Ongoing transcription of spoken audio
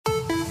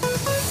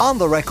On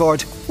the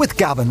Record with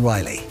Gavin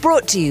Riley.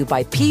 Brought to you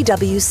by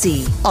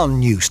PwC on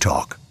News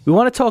Talk. We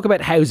want to talk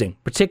about housing,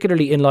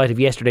 particularly in light of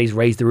yesterday's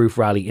Raise the Roof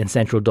rally in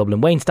central Dublin.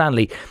 Wayne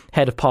Stanley,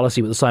 Head of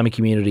Policy with the Simon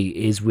Community,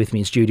 is with me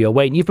in studio.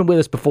 Wayne, you've been with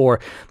us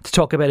before to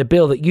talk about a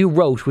bill that you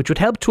wrote which would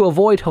help to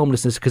avoid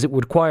homelessness because it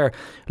would require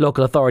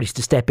local authorities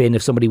to step in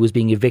if somebody was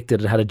being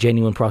evicted and had a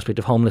genuine prospect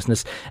of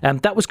homelessness.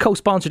 That was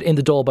co-sponsored in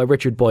the Dáil by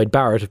Richard Boyd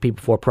Barrett of People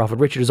Before Profit.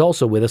 Richard is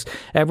also with us.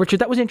 Richard,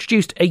 that was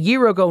introduced a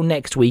year ago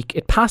next week.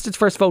 It passed its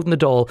first vote in the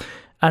Dáil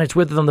and it's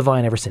withered on the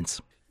vine ever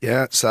since.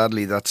 Yeah,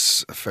 sadly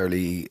that's a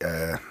fairly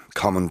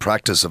common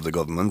practice of the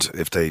government.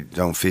 If they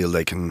don't feel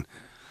they can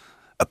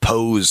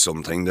oppose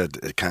something, that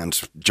it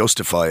can't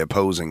justify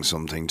opposing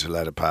something, to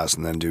let it pass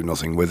and then do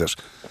nothing with it.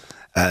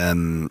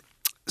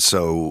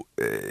 So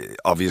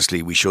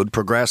obviously we should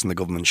progress, and the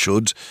government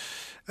should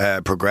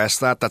progress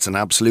that. That's an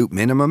absolute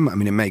minimum. I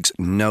mean, it makes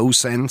no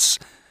sense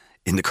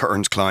in the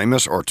current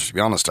climate, or to be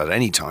honest, at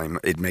any time,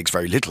 it makes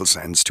very little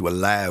sense to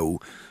allow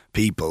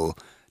people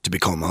to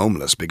become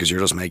homeless, because you're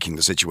just making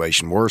the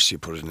situation worse. You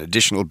put an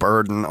additional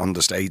burden on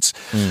the state's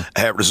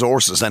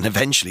resources, and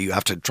eventually you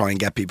have to try and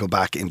get people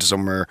back into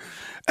somewhere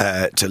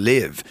to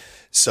live.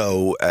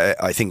 So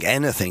I think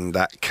anything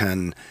that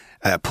can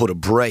put a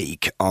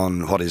brake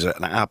on what is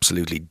an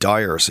absolutely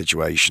dire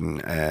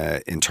situation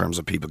in terms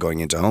of people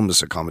going into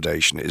homeless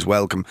accommodation is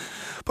welcome.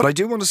 But I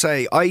do want to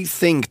say, I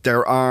think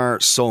there are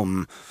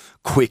some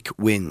quick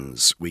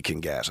wins we can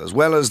get, as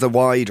well as the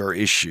wider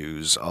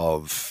issues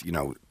of, you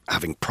know,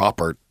 having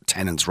proper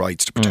tenants'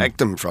 rights to protect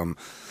them from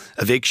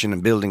eviction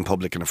and building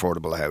public and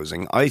affordable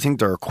housing. I think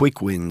there are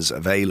quick wins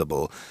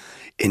available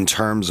in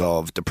terms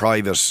of the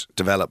private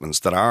developments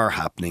that are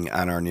happening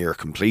and are near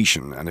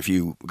completion. And if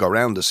you go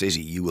around the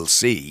city, you will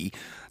see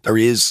there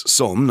is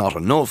some, not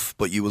enough,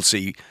 but you will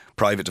see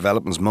private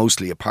developments,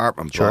 mostly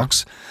apartment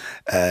blocks,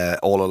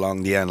 all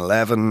along the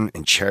N11,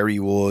 in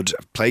Cherrywood,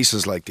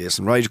 places like this,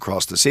 and right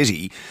across the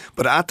city.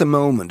 But at the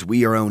moment,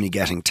 we are only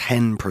getting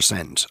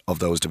 10% of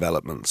those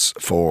developments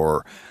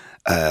for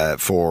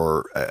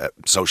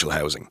social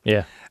housing.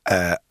 Yeah,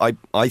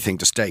 I think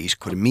the state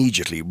could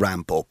immediately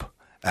ramp up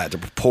the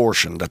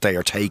proportion that they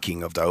are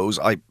taking of those.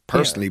 I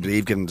personally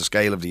believe, given the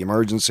scale of the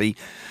emergency,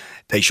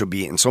 they should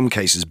be, in some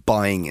cases,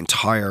 buying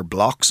entire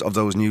blocks of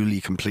those newly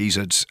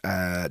completed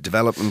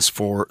developments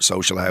for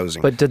social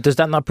housing. But does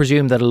that not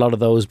presume that a lot of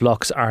those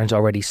blocks aren't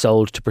already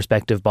sold to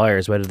prospective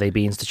buyers, whether they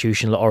be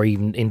institutional or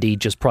even indeed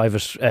just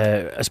private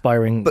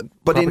aspiring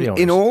property owners?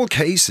 In all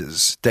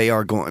cases, they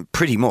are going,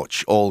 pretty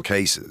much all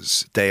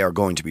cases, they are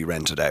going to be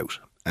rented out.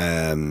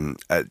 And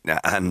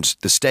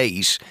the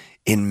state,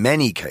 in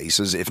many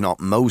cases, if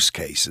not most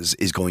cases,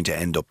 is going to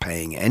end up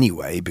paying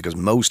anyway, because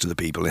most of the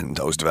people in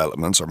those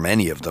developments, or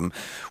many of them,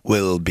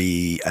 will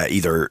be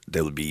either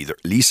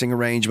leasing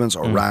arrangements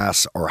or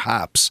RAS or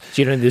HAPs.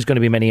 So you don't think there's going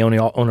to be many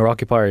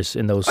owner-occupiers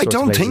in those sorts of places?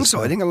 I don't think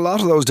so. I think a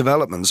lot of those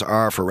developments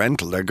are for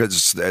rental.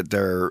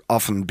 They're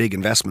often big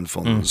investment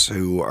funds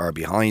who are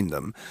behind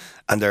them,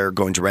 and they're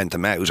going to rent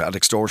them out at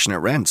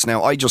extortionate rents.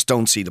 Now, I just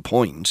don't see the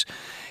point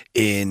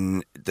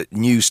in the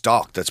new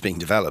stock that's being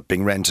developed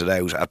being rented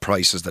out at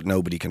prices that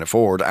nobody can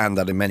afford, and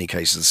that in many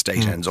cases the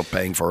state ends up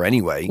paying for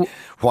anyway.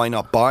 Why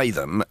not buy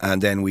them,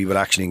 and then we would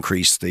actually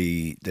increase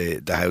the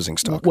housing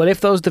stock? Well, if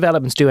those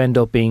developments do end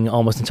up being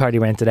almost entirely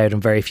rented out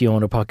and very few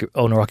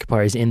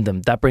owner-occupiers in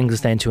them, that brings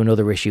us then to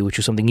another issue, which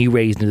was something you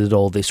raised in the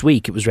Dáil this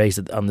week. It was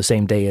raised on the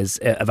same day as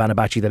Ivana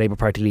Bacci, the Labour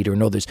Party leader,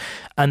 and others,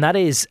 and that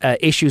is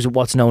issues of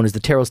what's known as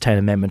the Tyrrellstown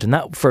Amendment. And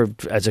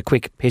that, as a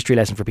quick history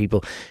lesson for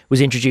people,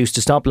 was introduced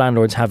to stop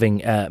landlords having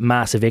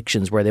mass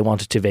evictions where they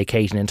wanted to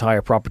vacate an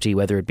entire property,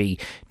 whether it be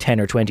 10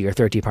 or 20 or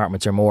 30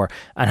 apartments or more,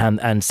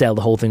 and sell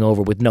the whole thing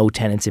over with no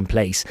tenants in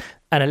place.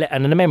 And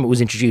an amendment was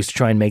introduced to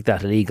try and make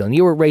that illegal. And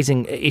you were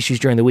raising issues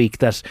during the week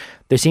that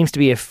there seems to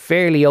be a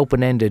fairly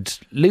open-ended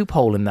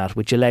loophole in that,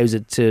 which allows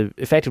it to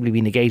effectively be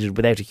negated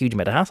without a huge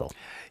amount of hassle.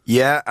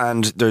 Yeah,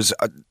 and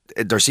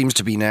there seems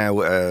to be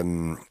now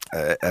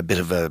a bit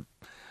of a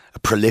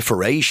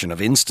proliferation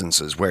of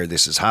instances where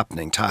this is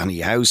happening.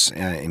 Tahaney House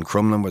in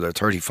Crumlin, where there are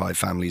 35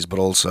 families, but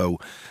also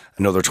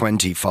another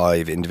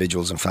 25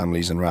 individuals and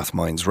families in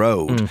Rathmines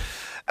Road,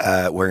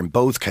 where in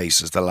both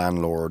cases the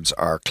landlords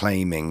are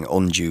claiming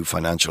undue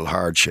financial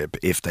hardship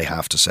if they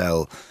have to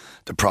sell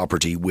the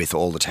property with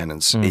all the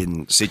tenants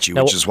in situ,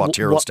 which is what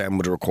Tyrrellstown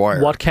would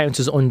require. What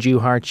counts as undue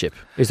hardship?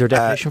 Is there a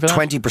definition for that?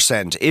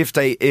 20%.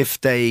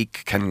 If they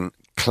can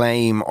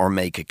claim or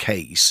make a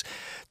case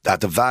that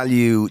the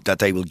value that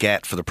they will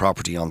get for the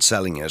property on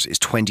selling it is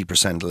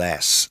 20%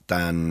 less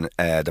than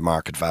the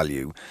market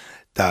value,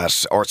 than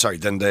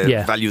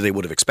the value they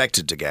would have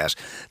expected to get,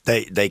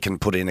 they can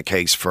put in a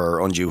case for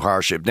undue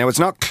hardship. Now, it's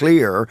not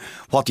clear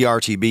what the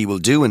RTB will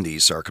do in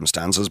these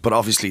circumstances, but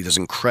obviously there's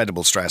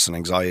incredible stress and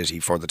anxiety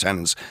for the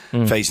tenants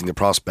facing the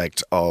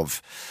prospect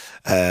of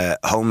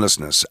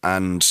homelessness.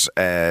 And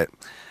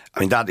I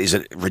mean, that is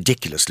a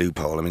ridiculous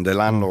loophole. I mean, the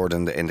landlord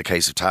in the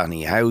case of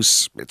Tahaney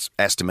House, it's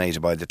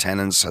estimated by the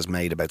tenants, has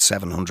made about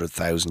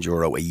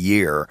 €700,000 a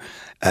year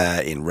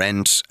in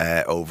rent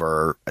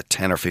over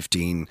 10 or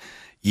 15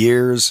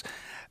 years.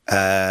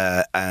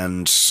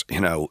 And,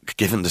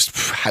 given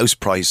the house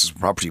prices,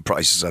 property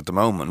prices at the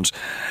moment,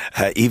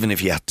 even if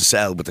he had to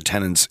sell with the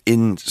tenants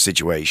in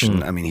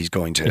situation, I mean, he's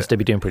going to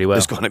be doing pretty well.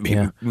 There's going to be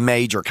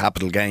major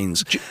capital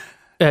gains.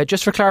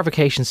 Just for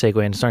clarification's sake,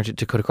 and starting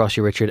to cut across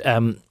you, Richard,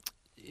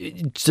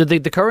 so the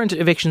current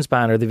evictions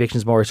ban or the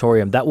evictions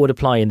moratorium, that would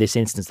apply in this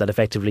instance, that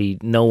effectively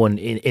no one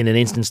in an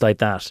instance like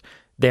that,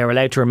 they're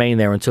allowed to remain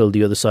there until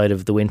the other side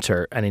of the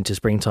winter and into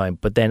springtime.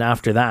 But then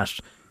after that,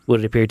 would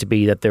it appear to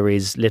be that there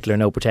is little or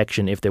no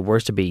protection if there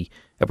was to be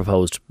a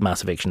proposed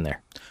mass eviction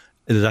there?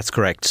 That's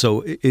correct.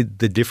 So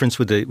the difference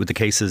with the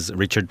cases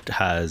Richard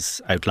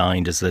has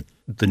outlined is that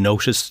the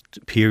notice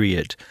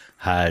period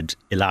had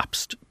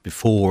elapsed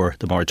before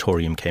the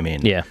moratorium came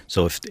in. Yeah.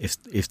 So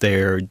if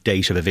their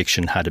date of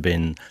eviction had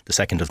been the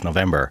 2nd of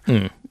November,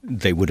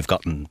 they would have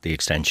gotten the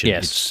extension.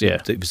 Yes,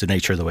 It was the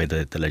nature of the way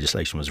the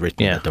legislation was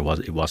written that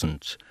it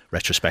wasn't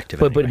retrospective.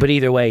 But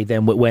either way,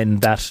 then when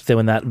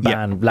that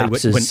ban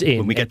lapses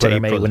when we get to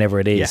May, April, whenever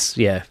it is,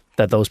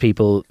 that those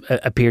people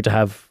appear to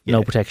have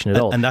no protection at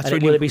all. And that's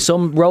really, will there be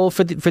some role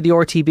for the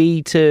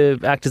RTB to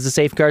act as a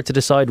safeguard to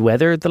decide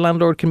whether the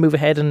landlord can move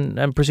ahead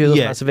and pursue those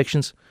mass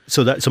evictions?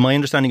 So my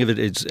understanding of it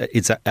is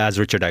it's as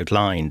Richard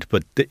outlined,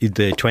 but the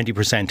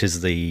 20%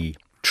 is the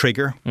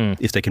trigger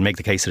if they can make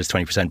the case that it's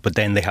 20%, but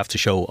then they have to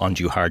show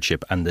undue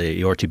hardship, and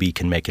the RTB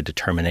can make a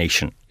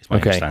determination. Is my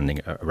understanding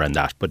around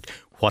that, but.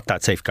 What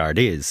that safeguard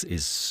is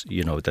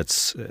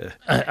that's...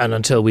 and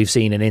until we've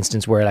seen an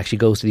instance where it actually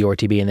goes to the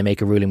RTB and they make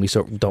a ruling, we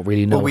sort of don't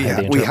really know.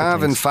 Well, we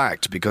have in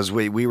fact, because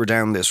we were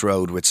down this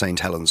road with St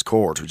Helens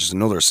Court, which is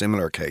another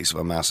similar case of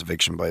a mass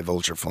eviction by a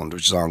vulture fund,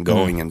 which is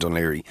ongoing in Dún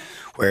Laoghaire,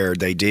 where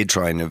they did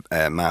try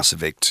and mass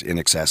evict in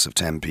excess of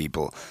 10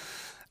 people.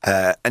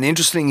 And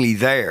interestingly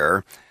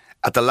there,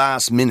 at the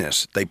last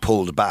minute, they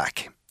pulled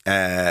back.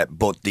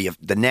 But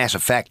the net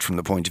effect from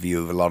the point of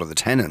view of a lot of the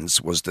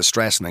tenants was the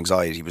stress and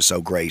anxiety was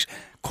so great,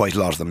 quite a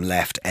lot of them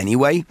left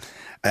anyway.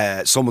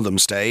 Some of them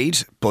stayed,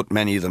 but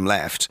many of them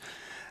left.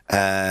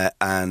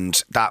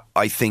 And that,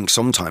 I think,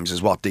 sometimes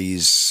is what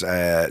these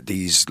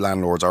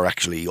landlords are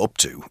actually up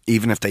to.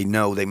 Even if they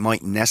know they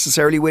might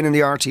necessarily win in the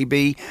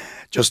RTB,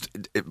 just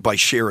by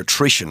sheer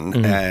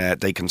attrition,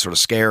 they can sort of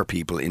scare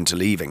people into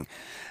leaving.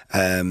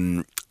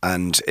 And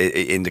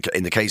in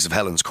the case of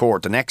Helens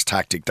Court, the next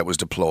tactic that was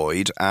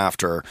deployed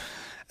after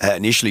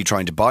initially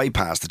trying to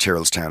bypass the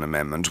Tyrrellstown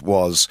Amendment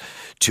was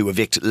to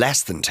evict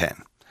less than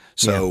 10.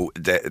 So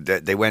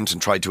they went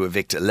and tried to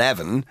evict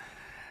 11.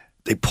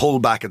 They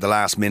pulled back at the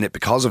last minute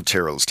because of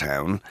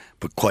Tyrrellstown,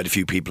 but quite a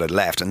few people had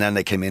left. And then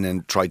they came in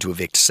and tried to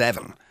evict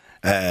 7.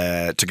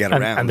 To get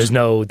around. And there's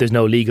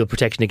no legal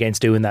protection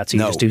against doing that, so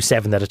you just do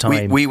 7 at a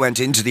time. We went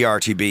into the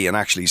RTB and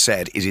actually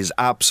said it is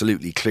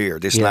absolutely clear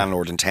this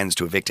landlord intends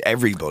to evict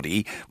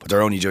everybody, but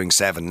they're only doing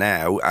 7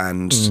 now,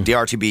 and the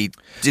RTB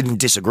didn't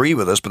disagree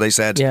with us, but they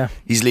said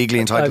he's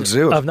legally entitled to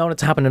do it. I've known it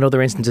to happen in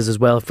other instances as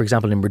well, for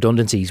example in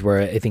redundancies,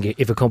 where I think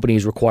if a company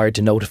is required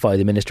to notify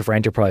the Minister for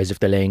Enterprise if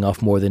they're laying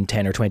off more than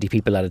 10 or 20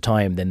 people at a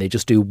time, then they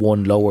just do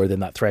one lower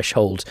than that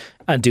threshold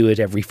and do it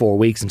every 4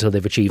 weeks until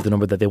they've achieved the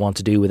number that they want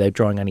to do without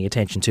drawing any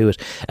attention to it.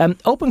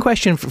 Open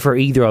question for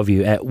either of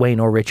you, Wayne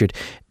or Richard.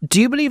 Do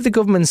you believe the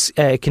government's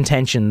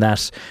contention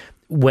that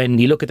when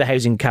you look at the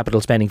housing capital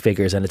spending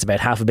figures and it's about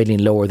 $500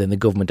 million lower than the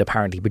government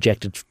apparently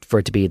projected for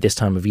it to be at this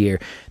time of year,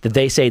 that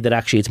they say that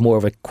actually it's more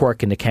of a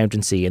quirk in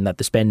accountancy and that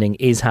the spending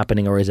is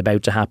happening or is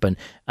about to happen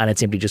and it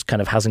simply just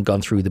kind of hasn't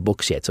gone through the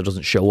books yet, so it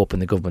doesn't show up in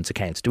the government's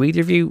accounts? Do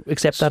either of you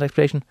accept that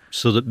explanation?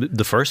 So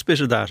the first bit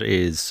of that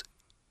is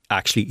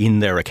actually in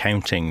their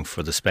accounting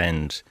for the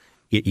spend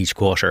each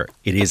quarter,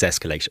 it is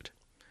escalated.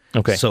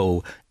 Okay.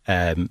 So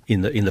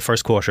in the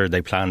first quarter,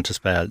 they plan to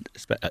spend,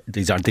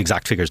 these aren't the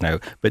exact figures now,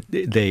 but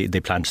they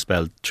plan to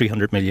spend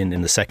 300 million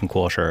in the second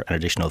quarter, an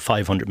additional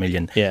 500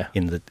 million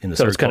in the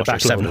so third quarter,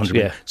 700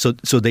 million.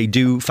 So they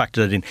do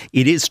factor that in.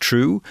 It is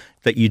true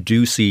that you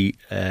do see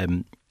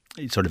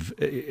sort of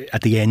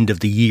at the end of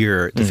the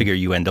year, the figure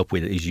you end up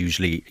with is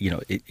usually, you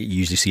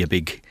usually see a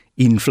big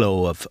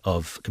inflow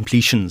of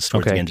completions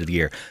towards the end of the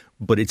year.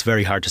 But it's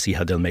very hard to see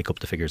how they'll make up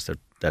the figures that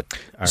are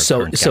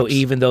current So gaps.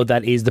 even though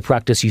that is the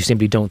practice, you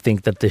simply don't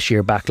think that the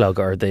sheer backlog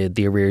or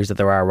the arrears that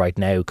there are right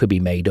now could be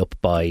made up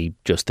by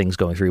just things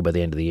going through by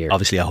the end of the year?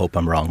 Obviously, I hope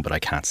I'm wrong, but I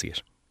can't see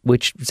it.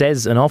 Which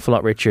says an awful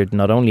lot, Richard,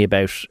 not only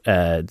about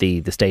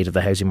the state of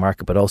the housing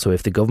market, but also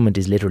if the government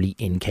is literally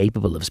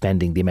incapable of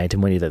spending the amount of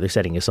money that they're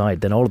setting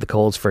aside, then all of the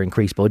calls for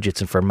increased budgets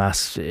and for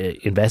mass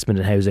investment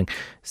in housing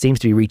seems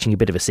to be reaching a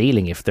bit of a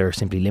ceiling if there are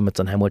simply limits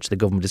on how much the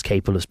government is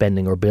capable of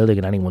spending or building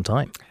at any one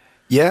time.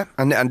 Yeah,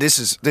 and this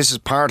is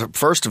part of,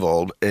 first of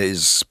all,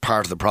 is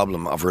part of the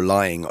problem of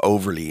relying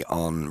overly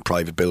on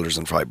private builders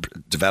and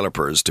private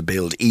developers to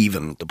build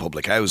even the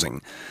public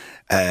housing.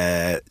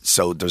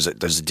 So there's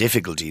a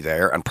difficulty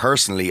there, and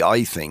personally,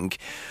 I think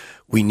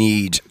we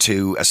need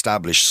to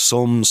establish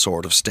some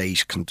sort of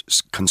state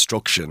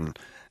construction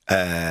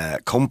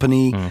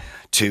company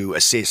to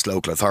assist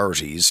local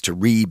authorities to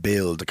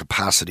rebuild the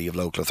capacity of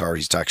local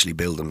authorities to actually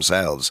build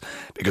themselves,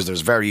 because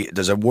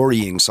there's a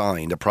worrying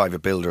sign that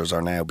private builders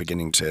are now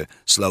beginning to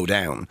slow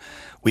down.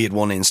 We had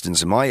one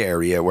instance in my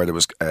area where there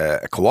was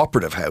a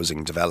cooperative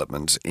housing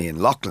development in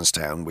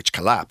Loughlinstown which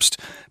collapsed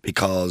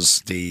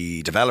because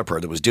the developer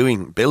that was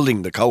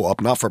building the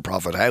co-op,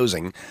 not-for-profit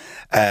housing,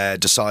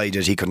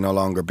 decided he could no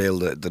longer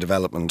build the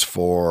development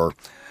for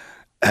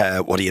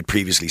what he had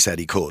previously said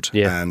he could,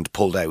 and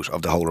pulled out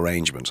of the whole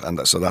arrangement.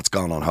 And so that's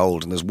gone on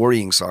hold. And there's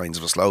worrying signs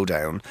of a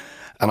slowdown.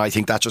 And I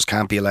think that just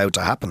can't be allowed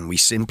to happen. We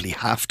simply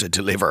have to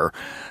deliver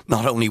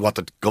not only what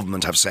the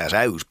government have set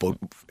out, but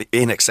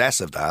in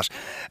excess of that.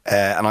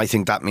 And I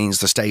think that means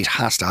the state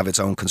has to have its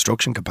own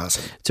construction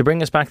capacity. To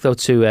bring us back, though,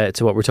 to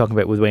what we were talking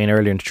about with Wayne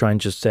earlier, and to try and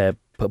just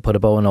put a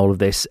bow on all of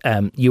this,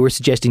 you were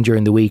suggesting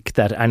during the week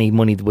that any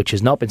money which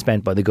has not been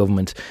spent by the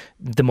government,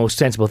 the most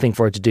sensible thing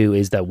for it to do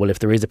is that, well, if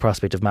there is a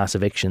prospect of mass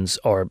evictions,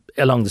 or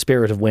along the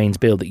spirit of Wayne's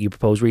bill that you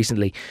proposed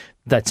recently,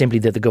 that simply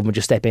that the government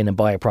just step in and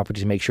buy a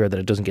property to make sure that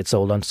it doesn't get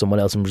sold on to someone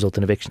else and result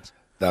in evictions.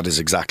 That is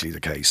exactly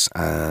the case.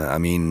 I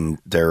mean,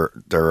 there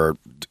are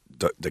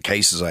the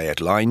cases I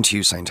outlined to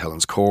you: St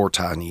Helens Court,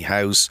 Taney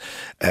House,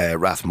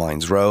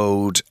 Rathmines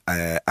Road,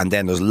 and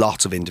then there's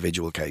lots of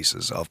individual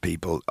cases of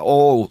people,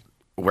 all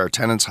where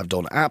tenants have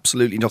done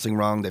absolutely nothing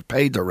wrong. They've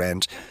paid their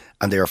rent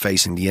and they are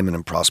facing the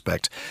imminent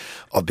prospect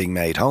of being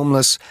made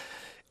homeless.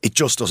 It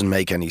just doesn't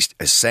make any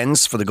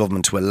sense for the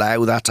government to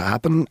allow that to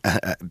happen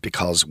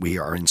because we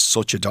are in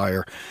such a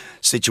dire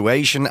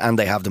situation and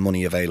they have the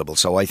money available.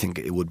 So I think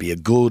it would be a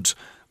good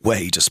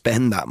way to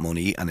spend that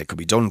money, and it could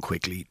be done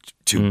quickly,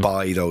 to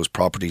buy those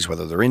properties,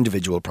 whether they're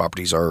individual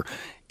properties or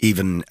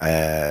even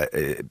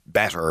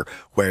better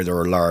where there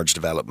are large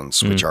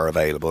developments which are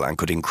available and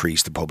could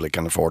increase the public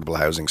and affordable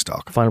housing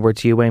stock. Final word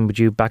to you, Wayne. Would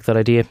you back that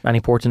idea?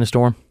 Any port in a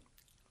storm?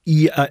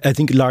 Yeah, I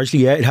think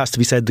largely, it has to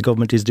be said the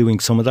government is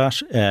doing some of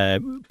that,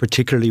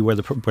 particularly where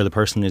the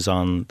person is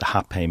on the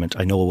HAP payment.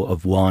 I know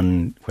of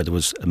one where there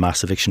was a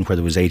mass eviction where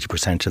there was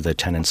 80% of the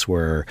tenants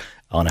were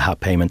on a HAP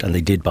payment and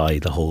they did buy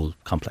the whole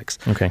complex.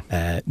 Okay.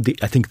 I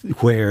think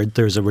where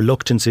there's a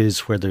reluctance is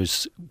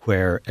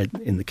where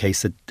in the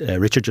case that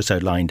Richard just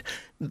outlined,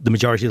 the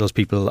majority of those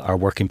people are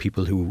working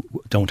people who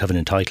don't have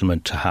an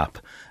entitlement to HAP,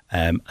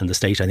 and the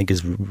state, I think,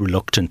 is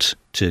reluctant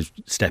to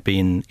step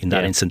in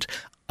that instant.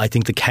 I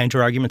think the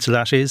counter argument to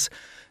that is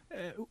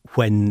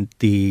when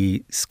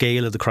the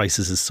scale of the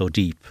crisis is so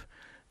deep,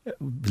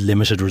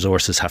 limited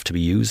resources have to be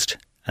used.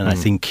 And I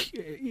think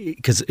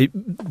because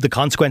the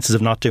consequences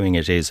of not doing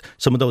it is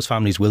some of those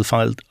families will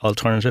find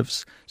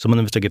alternatives. Some of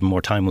them, if they're given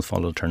more time, will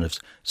find alternatives.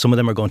 Some of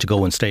them are going to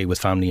go and stay with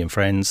family and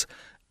friends.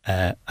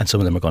 And some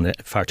of them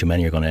far too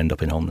many are going to end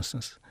up in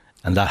homelessness.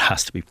 And that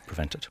has to be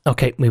prevented.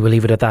 OK, we will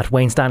leave it at that.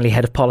 Wayne Stanley,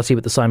 Head of Policy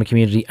with the Simon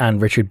Community,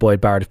 and Richard Boyd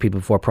Barrett of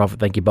People Before Profit.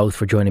 Thank you both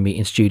for joining me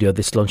in studio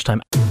this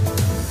lunchtime.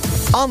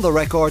 On the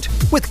Record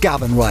with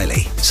Gavin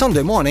Riley.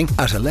 Sunday morning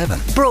at 11.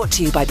 Brought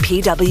to you by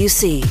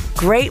PwC.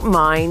 Great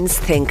minds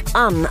think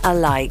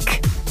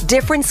unalike.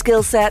 Different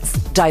skill sets,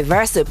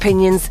 diverse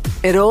opinions.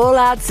 It all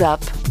adds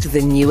up to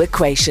the new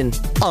equation.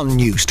 On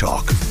News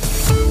Talk.